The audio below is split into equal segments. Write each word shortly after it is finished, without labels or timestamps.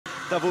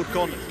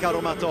Davurkhon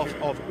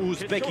KAROMATOV of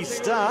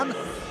Uzbekistan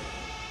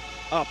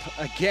up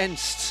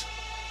against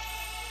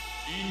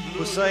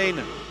Huseyn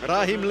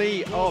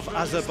RAHIMLI of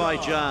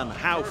Azerbaijan.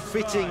 How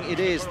fitting it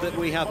is that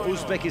we have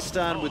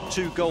Uzbekistan with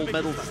 2 gold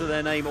medals to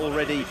their name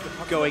already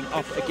going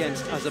up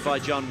against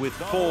Azerbaijan with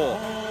 4.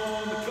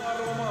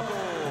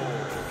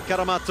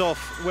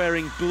 KAROMATOV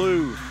wearing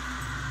blue,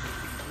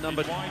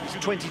 number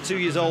 22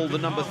 years old, the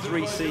number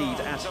 3 seed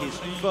at his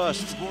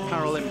first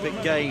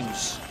Paralympic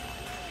Games.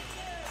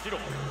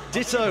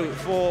 Ditto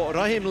for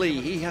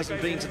RAHIMLI, he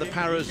hasn't been to the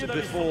Paras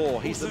before.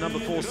 He's the number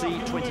 4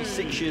 seed,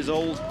 26 years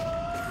old.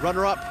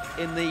 Runner-up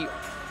in the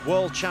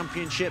World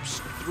Championships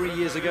 3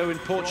 years ago in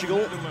Portugal.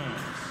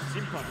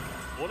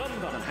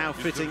 And how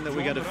fitting that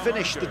we're going to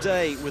finish the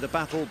day with a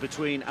battle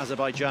between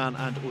Azerbaijan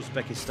and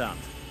Uzbekistan.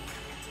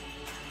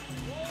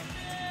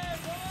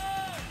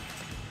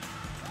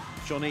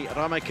 Johnny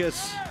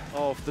Ramakers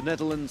of the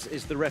Netherlands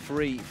is the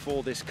referee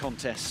for this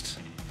contest.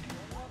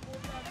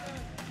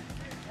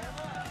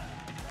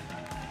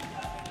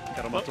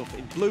 KAROMATOV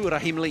in blue,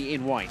 RAHIMLI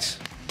in white.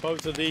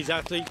 Both of these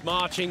athletes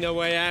marching their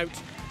way out,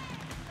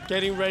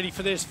 getting ready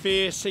for this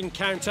fierce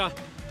encounter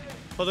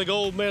for the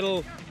gold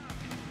medal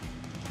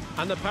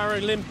and the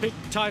Paralympic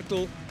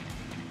title,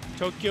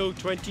 Tokyo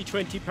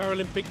 2020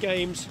 Paralympic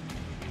Games.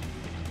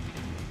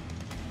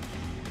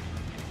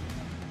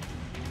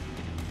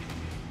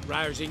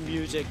 Rousing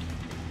music,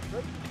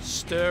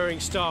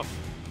 stirring stuff,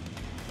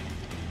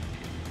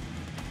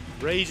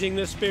 raising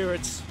the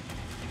spirits,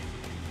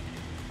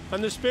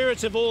 and the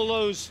spirits of all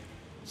those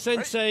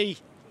sensei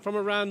from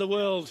around the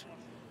world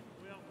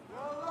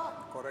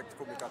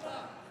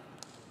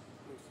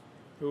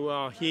who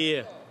are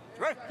here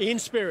in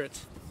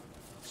spirit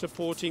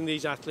supporting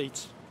these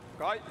athletes.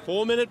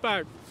 4-minute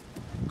bout,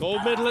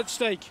 gold medal at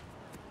stake.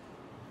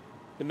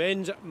 The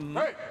men's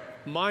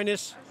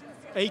minus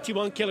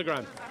 81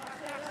 kilogram.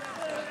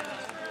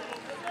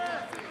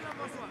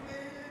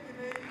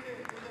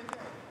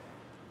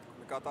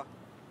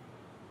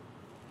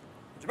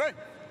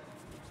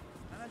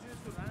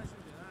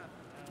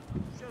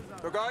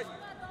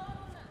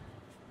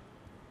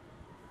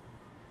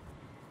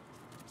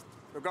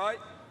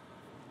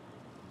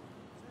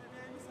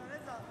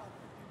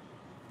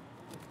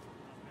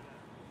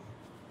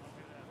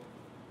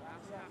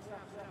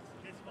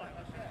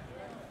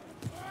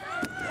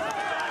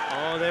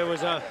 Oh, there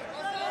was a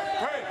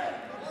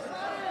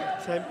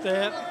attempt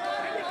there.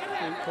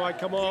 Didn't quite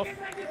come off.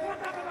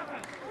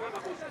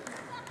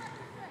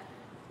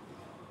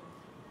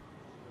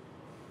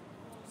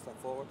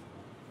 Step forward.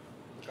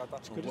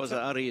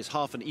 Wazari is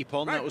half an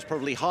ippon. That was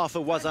probably half a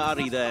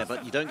Wazari there,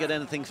 but you don't get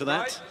anything for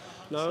that.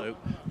 No. So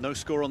no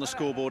score on the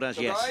scoreboard as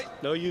yet.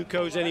 No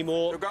Yukos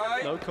anymore,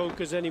 no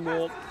Kokas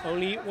anymore,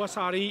 only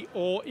Wasari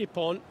or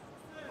Ippon.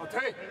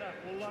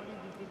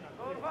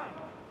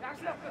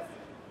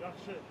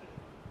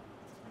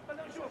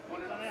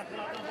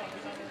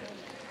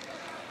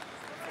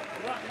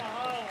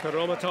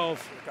 KAROMATOV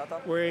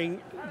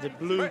wearing the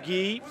blue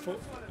gi for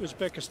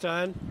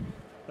Uzbekistan.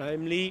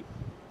 RAHIMLI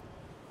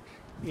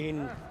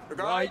in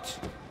white,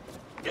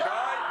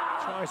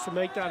 tries to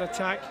make that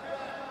attack.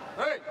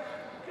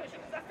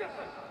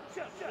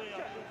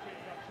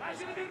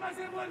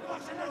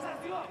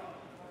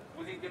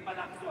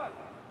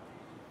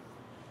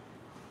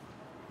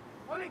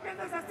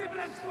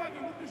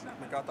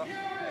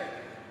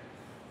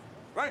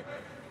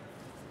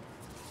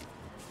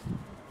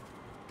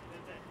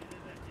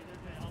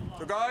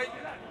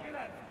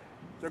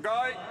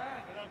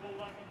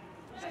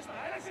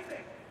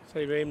 So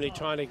RAHIMLI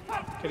trying to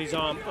get his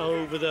arm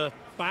over the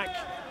back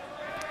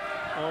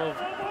of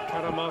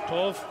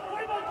KAROMATOV.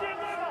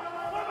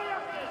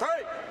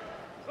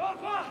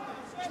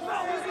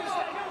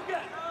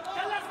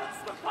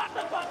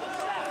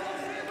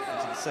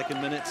 Into the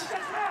second minute.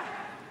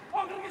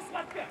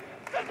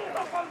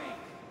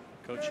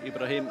 Coach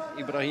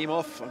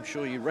Ibrahimov, I'm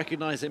sure you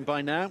recognize him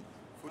by now.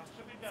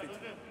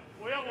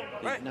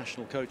 The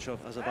national coach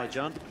of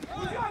Azerbaijan.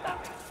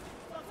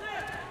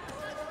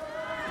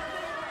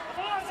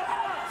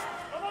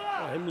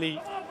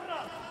 RAHIMLI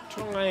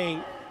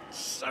trying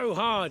so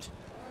hard,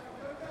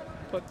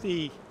 but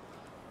the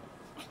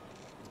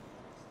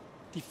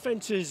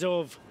defenses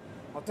of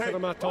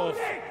KAROMATOV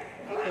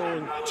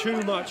doing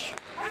too much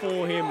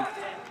for him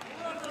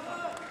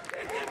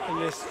in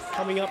this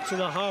coming up to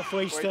the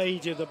halfway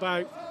stage of the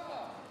bout.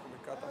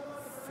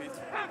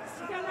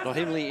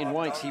 RAHIMLI in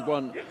white, he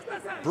won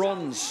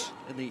bronze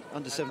in the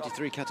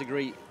under-73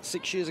 category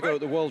 6 years ago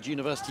at the World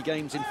University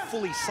Games in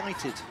fully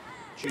sighted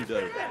judo.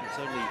 It's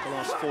only the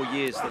last 4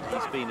 years that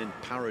he's been in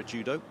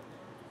para-judo.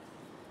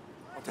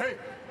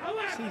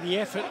 See the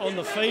effort on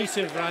the face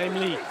of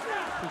RAHIMLI.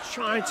 He's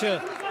trying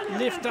to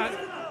lift that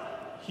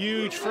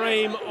huge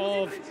frame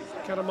of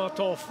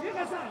KAROMATOV.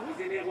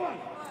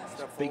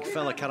 Big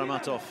fella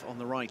KAROMATOV on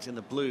the right in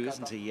the blue,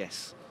 isn't he?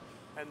 Yes.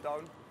 Hand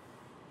down,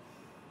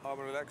 arm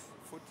relax,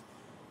 foot,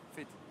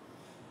 feet,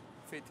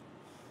 feet.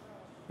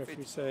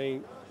 Referee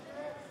saying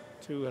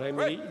to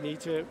RAHIMLI, need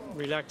to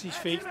relax his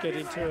feet, get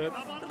into a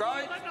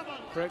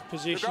correct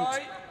position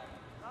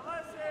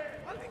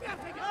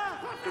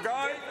The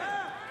guy.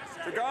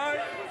 The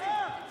guy.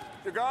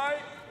 The guy.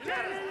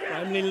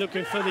 Rahimli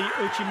looking for the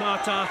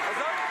Uchimata.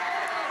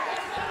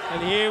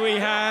 And here we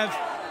have,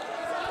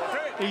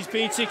 he's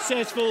been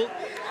successful.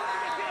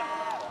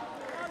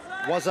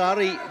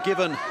 Wazari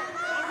given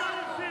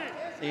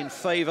in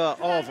favour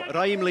of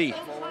Rahimli.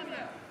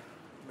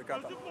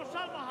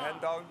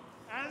 Hand down.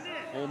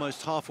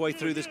 Almost halfway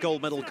through this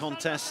gold medal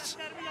contest,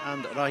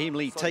 and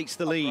Rahimli takes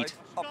the lead.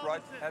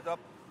 Upright, head up.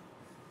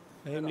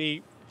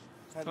 Rahimli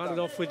started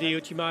off with the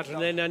Uchimata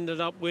and then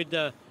ended up with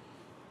the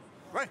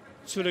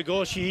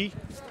Tsurugoshi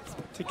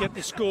to get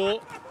the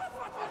score.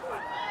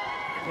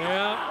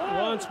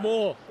 Now, once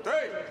more,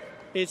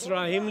 it's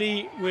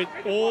Rahimli with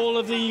all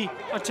of the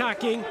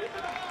attacking.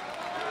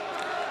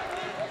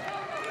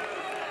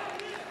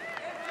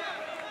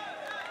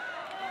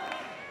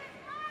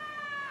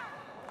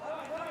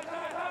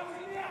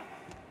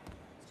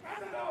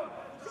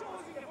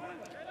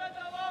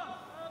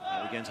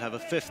 We're going to have a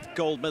 5th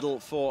gold medal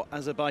for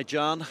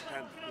Azerbaijan,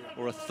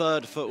 or a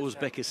 3rd for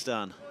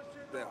Uzbekistan.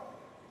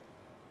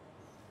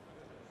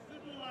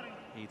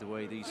 Either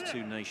way, these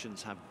two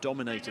nations have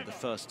dominated the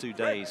first 2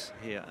 days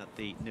here at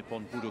the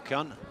Nippon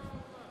Budokan,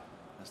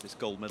 as this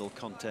gold medal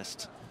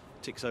contest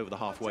ticks over the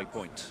halfway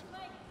point.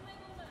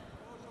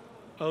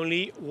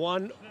 Only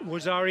one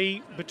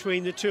Wazari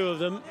between the two of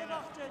them.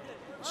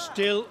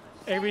 Still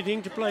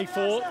everything to play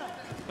for.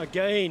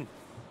 Again,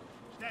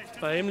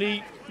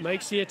 Rahimli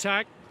makes the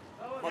attack.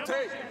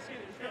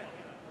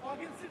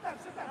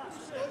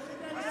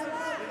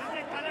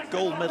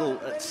 Gold medal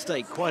at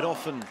stake. Quite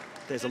often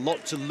there's a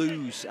lot to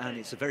lose and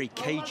it's a very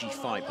cagey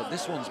fight, but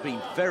this one's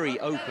been very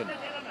open.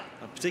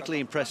 I'm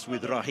particularly impressed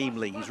with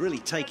Rahimli. He's really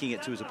taking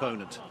it to his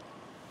opponent.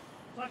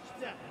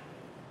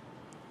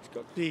 He's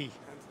got the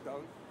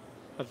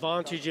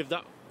advantage of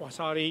that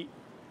Wazari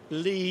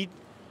lead,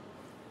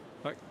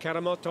 but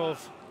KAROMATOV,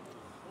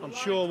 I'm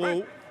sure,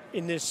 will,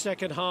 in this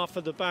second half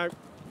of the bout,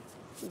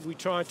 we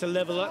try to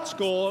level that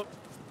score.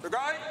 The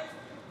guy.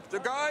 The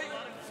guy.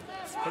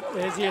 But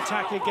there's the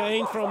attack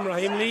again from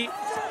Rahimli.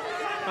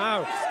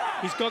 Wow,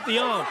 he's got the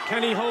arm.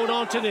 Can he hold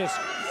on to this?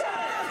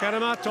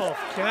 KAROMATOV,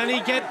 can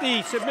he get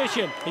the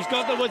submission? He's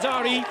got the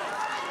Wazari,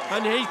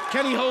 and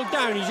can he hold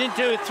down? He's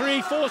into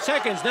 3-4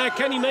 seconds. Now,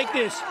 can he make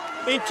this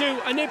into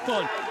a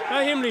Nippon?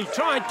 Rahimli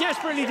trying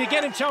desperately to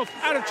get himself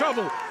out of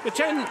trouble. The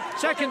 10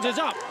 seconds is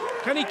up.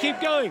 Can he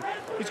keep going?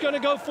 He's going to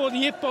go for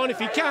the Ippon if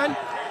he can.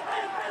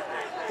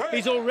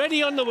 He's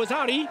already on the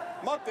Wazari.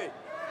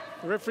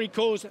 The referee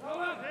calls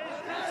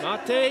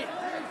Mate.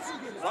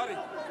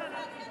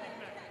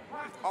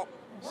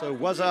 So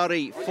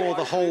Wazari for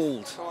the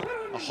hold.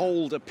 A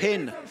hold, a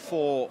pin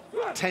for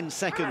 10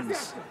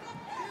 seconds.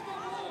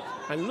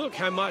 And look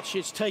how much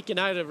it's taken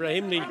out of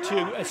Rahimli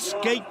to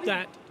escape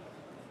that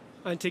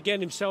and to get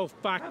himself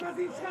back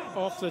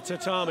off the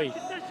tatami.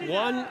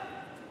 One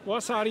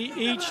Wazari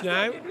each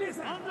now.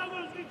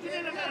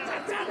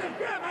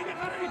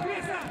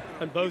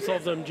 And both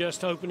of them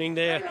just opening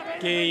their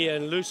gi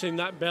and loosening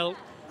that belt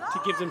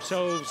to give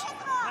themselves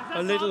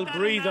a little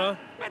breather.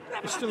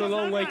 There's still a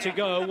long way to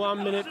go,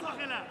 1 minute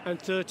and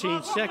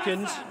 13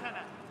 seconds.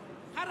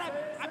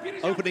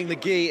 Opening the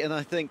gi, and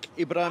I think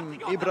Ibrahim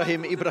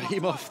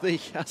Ibrahimov, the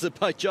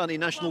Azerbaijani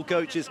national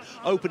coach, is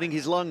opening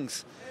his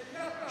lungs,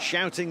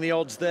 shouting the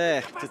odds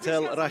there to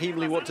tell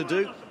Rahimli what to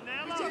do.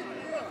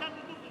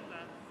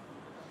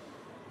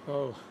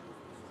 Oh,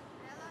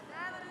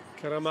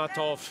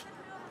 KAROMATOV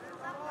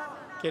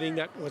getting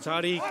that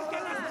Wazari.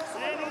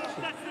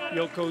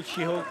 Yoko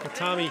Shiho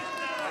Katami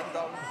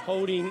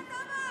holding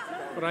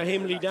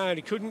Rahimli down.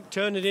 He couldn't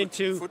turn it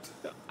into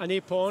an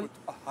Ippon.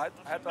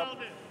 Head up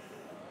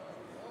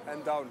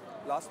and down.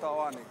 Last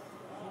warning.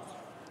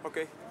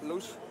 Okay,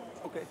 loose.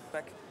 Okay,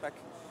 back.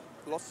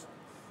 Loss.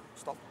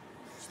 Stop.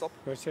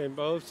 We're saying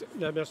both.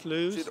 They must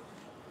lose.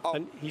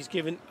 And he's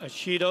given a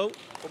Shido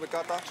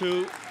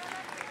to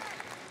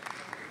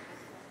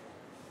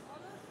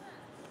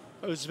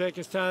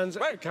Uzbekistan's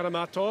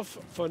KAROMATOV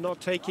for not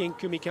taking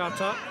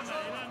Kumikata.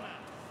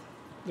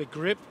 The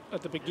grip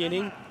at the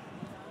beginning.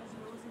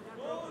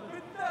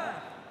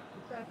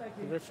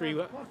 The referee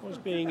was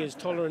being as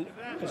tolerant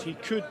as he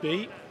could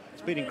be.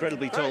 He's been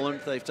incredibly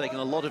tolerant. They've taken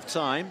a lot of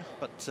time,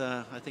 but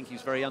I think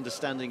he's very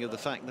understanding of the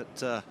fact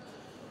that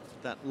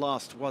that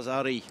last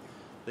Wazari,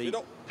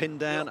 the pin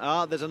down.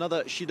 There's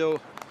another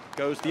Shido.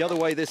 Goes the other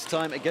way this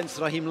time against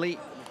Rahimli.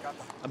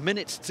 A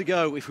minute to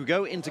go. If we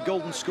go into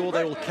golden score,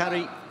 they will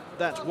carry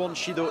that one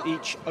Shido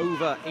each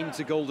over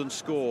into golden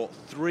score.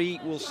 3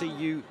 will see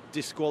you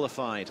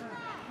disqualified.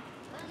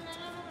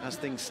 As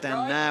things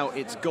stand now,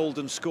 it's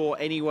golden score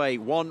anyway.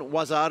 1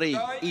 Wazari,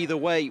 either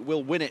way,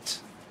 will win it.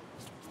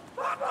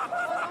 Oh,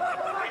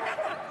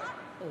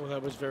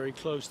 that was very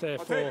close there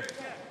for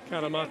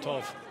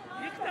KAROMATOV.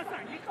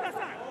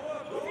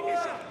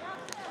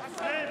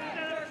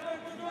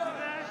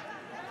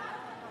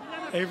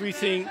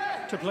 Everything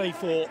to play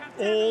for,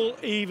 all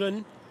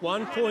even,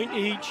 1 point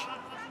each,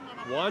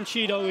 1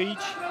 Shido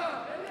each.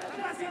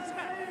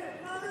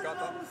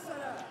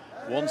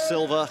 1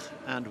 silver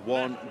and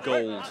 1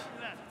 gold.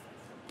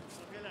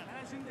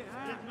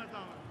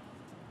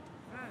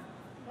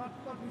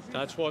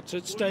 That's what's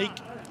at stake.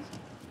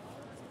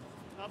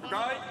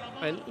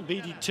 And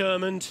be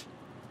determined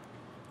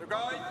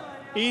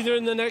either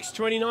in the next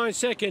 29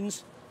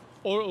 seconds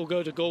or it will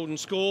go to golden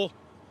score.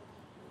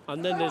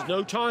 And then there's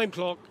no time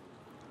clock.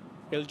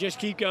 It'll just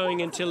keep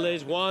going until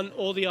there's one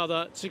or the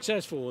other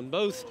successful. And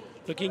both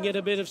looking at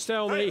a bit of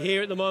stalemate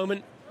here at the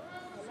moment.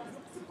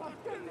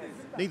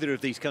 Neither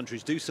of these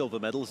countries do silver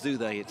medals, do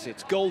they?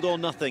 It's gold or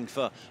nothing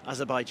for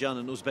Azerbaijan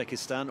and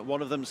Uzbekistan.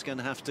 One of them's going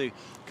to have to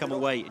come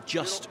away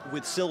just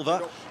with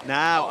silver.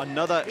 Now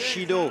another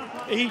Shido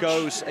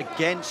goes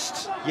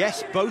against,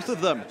 yes, both of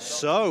them.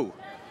 So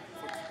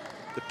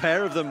the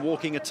pair of them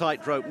walking a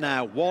tightrope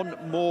now.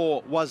 One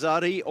more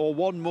Wazari or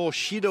one more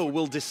Shido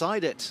will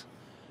decide it,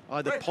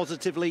 either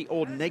positively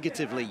or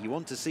negatively. You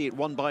want to see it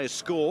won by a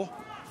score.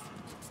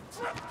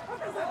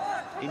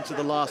 Into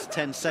the last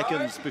 10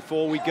 seconds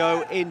before we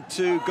go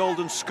into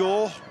golden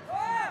score.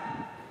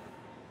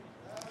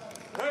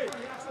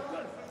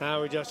 Now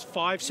we're just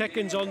 5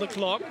 seconds on the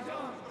clock.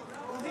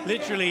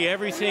 Literally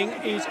everything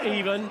is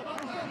even.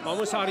 One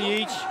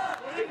Wasari each,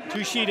 2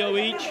 Shido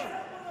each.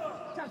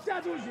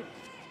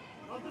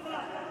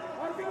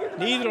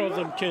 Neither of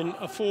them can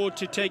afford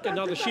to take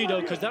another Shido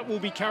because that will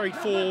be carried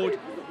forward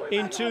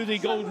into the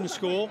golden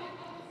score.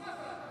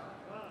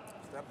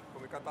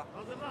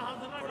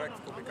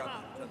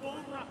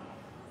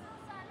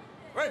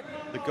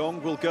 The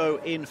gong will go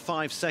in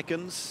 5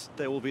 seconds.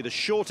 There will be the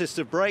shortest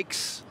of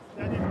breaks.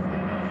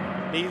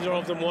 Neither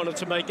of them wanted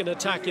to make an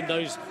attack in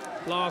those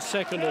last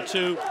second or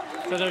two.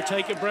 So they'll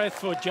take a breath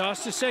for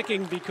just a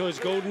second because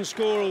golden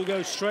score will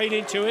go straight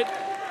into it.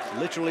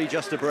 Literally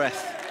just a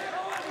breath.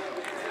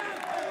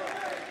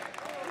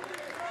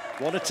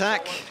 One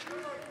attack,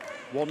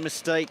 one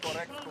mistake,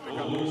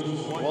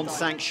 one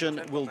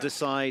sanction will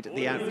decide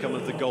the outcome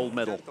of the gold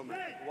medal.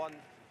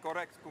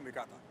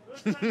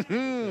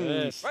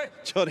 Yes.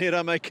 Johnny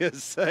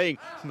Ramaker's saying,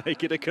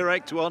 make it a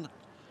correct one.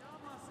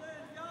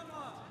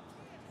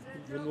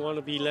 Wouldn't want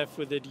to be left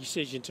with the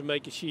decision to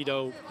make a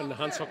Shido and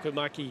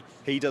Hansokumaki.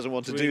 He doesn't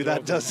want to do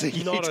that, does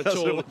he? Not He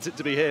doesn't want it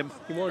to be him.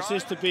 He wants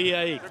this to be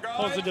a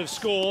positive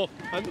score.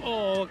 And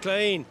oh,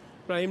 Klein,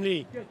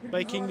 RAHIMLI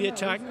making the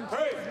attack.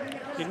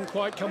 Didn't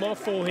quite come off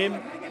for him.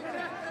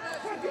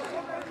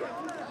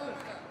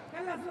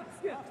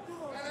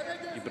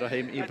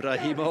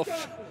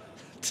 Ibrahimov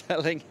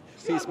telling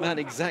his man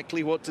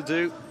exactly what to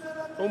do.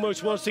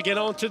 Almost wants to get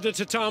onto the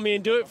tatami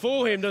and do it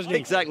for him, doesn't he?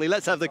 Exactly.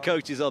 Let's have the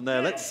coaches on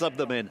there. Let's sub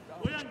them in.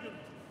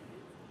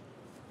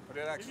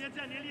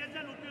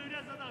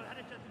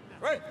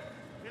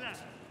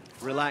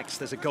 Relax.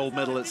 There's a gold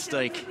medal at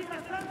stake.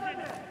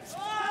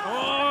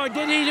 Oh,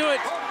 did he do it?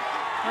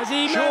 Has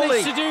he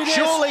managed to do this?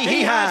 Surely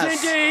he has.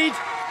 Indeed.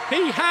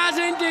 He has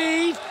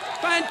indeed.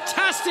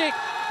 Fantastic.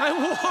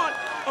 And what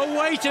a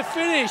way to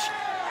finish.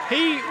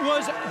 He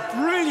was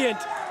brilliant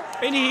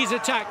in his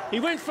attack. He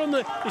went from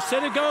the,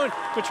 instead of going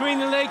between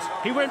the legs,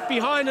 he went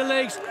behind the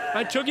legs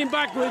and took him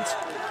backwards.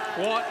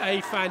 What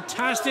a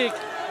fantastic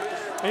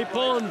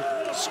Ippon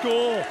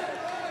score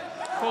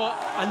for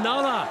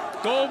another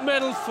gold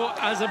medal for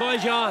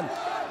Azerbaijan.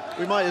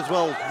 We might as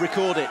well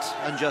record it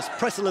and just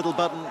press a little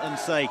button and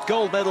say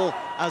gold medal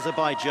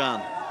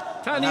Azerbaijan.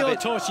 Tanio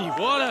Toshi,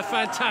 what a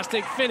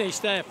fantastic finish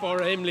there for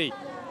RAHIMLI.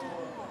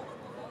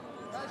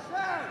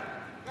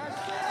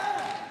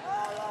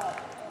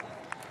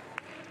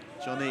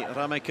 Johnny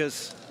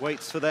Ramakers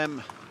waits for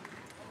them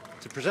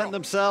to present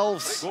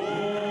themselves.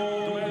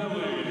 Well,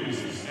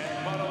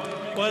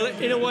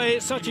 in a way,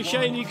 it's such a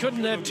shame you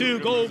couldn't have 2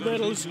 gold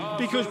medals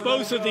because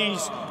both of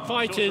these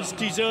fighters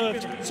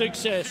deserved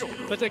success.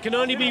 But there can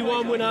only be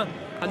one winner,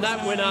 and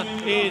that winner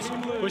is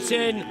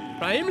Huseyn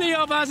RAHIMLI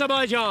of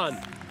Azerbaijan.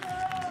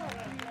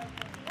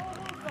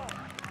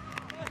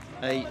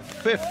 A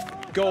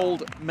 5th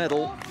gold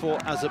medal for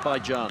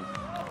Azerbaijan.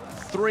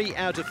 3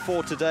 out of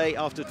 4 today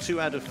after 2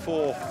 out of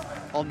 4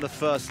 on the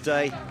first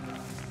day.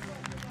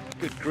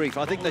 Good grief,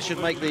 I think they should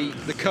make the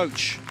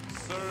coach,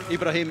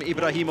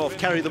 Ibrahimov,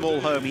 carry them all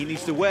home. He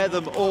needs to wear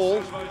them all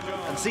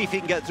and see if he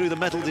can get through the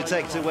metal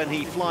detector when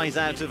he flies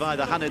out of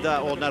either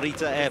Haneda or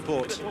Narita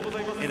airport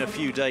in a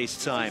few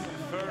days' time.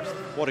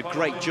 What a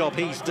great job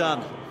he's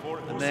done.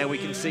 And there we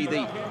can see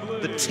the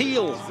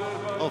teal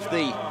of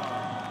the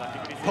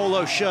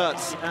polo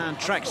shirts and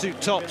tracksuit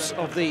tops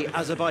of the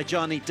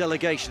Azerbaijani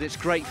delegation. It's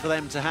great for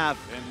them to have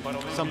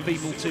some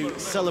people to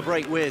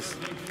celebrate with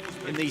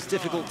in these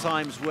difficult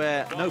times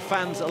where no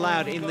fans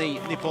allowed in the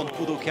Nippon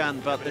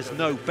Budokan, but there's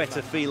no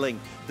better feeling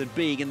than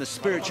being in the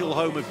spiritual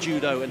home of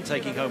judo and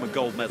taking home a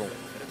gold medal.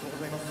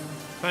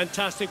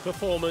 Fantastic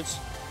performance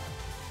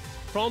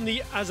from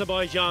the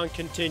Azerbaijan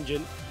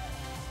contingent.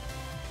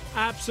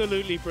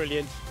 Absolutely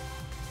brilliant.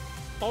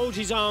 Holds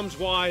his arms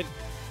wide,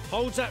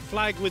 holds that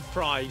flag with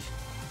pride.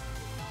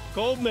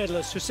 Gold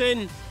medalist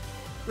Huseyn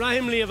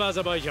RAHIMLI of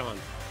Azerbaijan.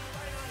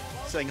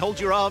 Saying, hold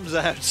your arms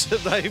out.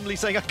 RAHIMLI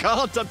saying, I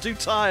can't, I'm too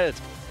tired.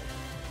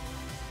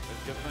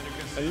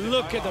 And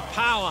look at the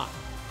power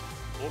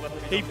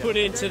he put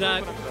into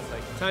that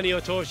Tanio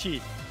Toshi.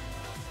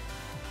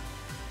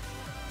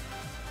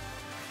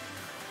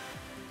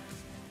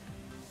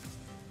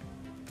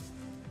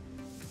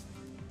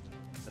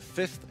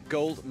 fifth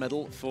gold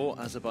medal for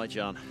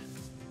Azerbaijan.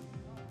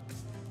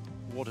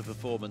 What a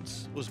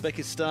performance.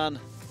 Uzbekistan,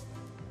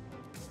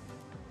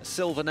 a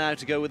silver now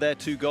to go with their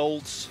 2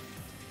 golds.